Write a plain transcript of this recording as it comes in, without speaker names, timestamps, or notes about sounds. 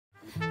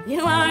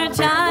You are a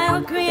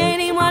child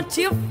creating what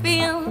you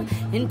feel.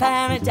 In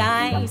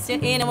paradise, your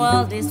inner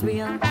world is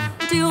real.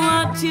 Do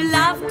what you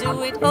love,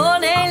 do it all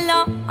day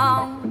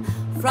long.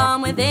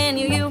 From within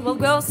you, you will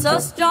grow so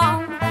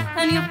strong.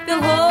 And you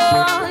feel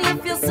whole, you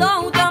feel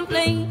so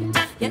complete.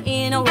 Your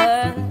inner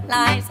world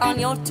lies on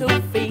your 2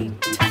 feet.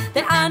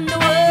 There are no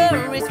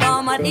worries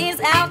from what is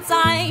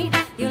outside.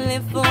 You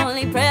live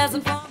fully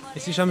present for what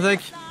Ici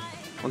Shamsek,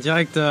 en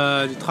direct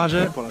du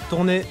trajet pour la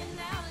tournée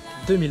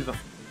 2020.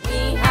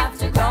 we have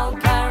to grow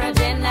courage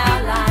in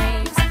our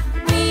lives.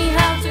 We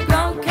have to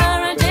grow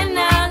courage in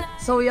our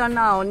lives. So we are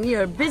now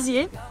near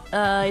Béziers.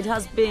 It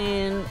has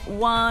been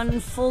 1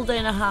 full day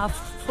and a half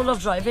full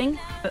of driving.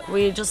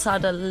 We just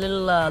had a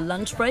little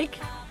lunch break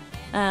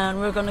and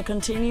we're gonna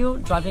continue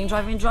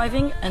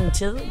driving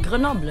until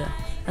Grenoble.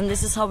 And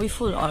this is how we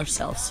fool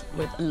ourselves,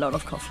 with a lot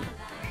of coffee.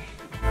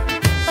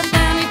 But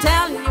then we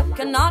tell you you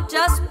cannot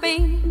just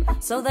be.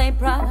 So they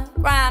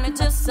program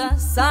into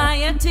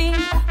society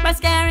by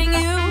scaring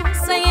you,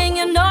 saying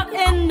you're not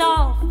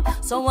enough.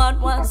 So what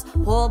was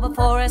whole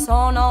before is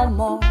whole no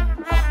more.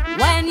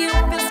 When you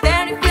feel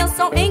scared, you feel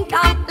so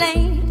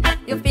incomplete.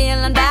 You feel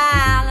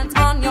unbalanced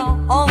on your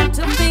own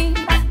 2 feet.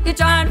 You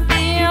try to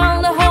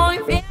feel the whole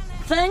you feel.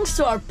 Thanks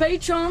to our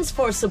patrons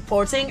for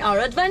supporting our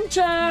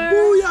adventure.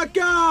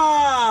 Booyaka!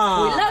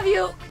 We love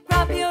you.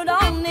 Crap you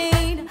don't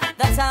need.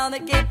 That's how they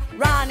keep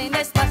running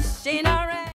this machine around.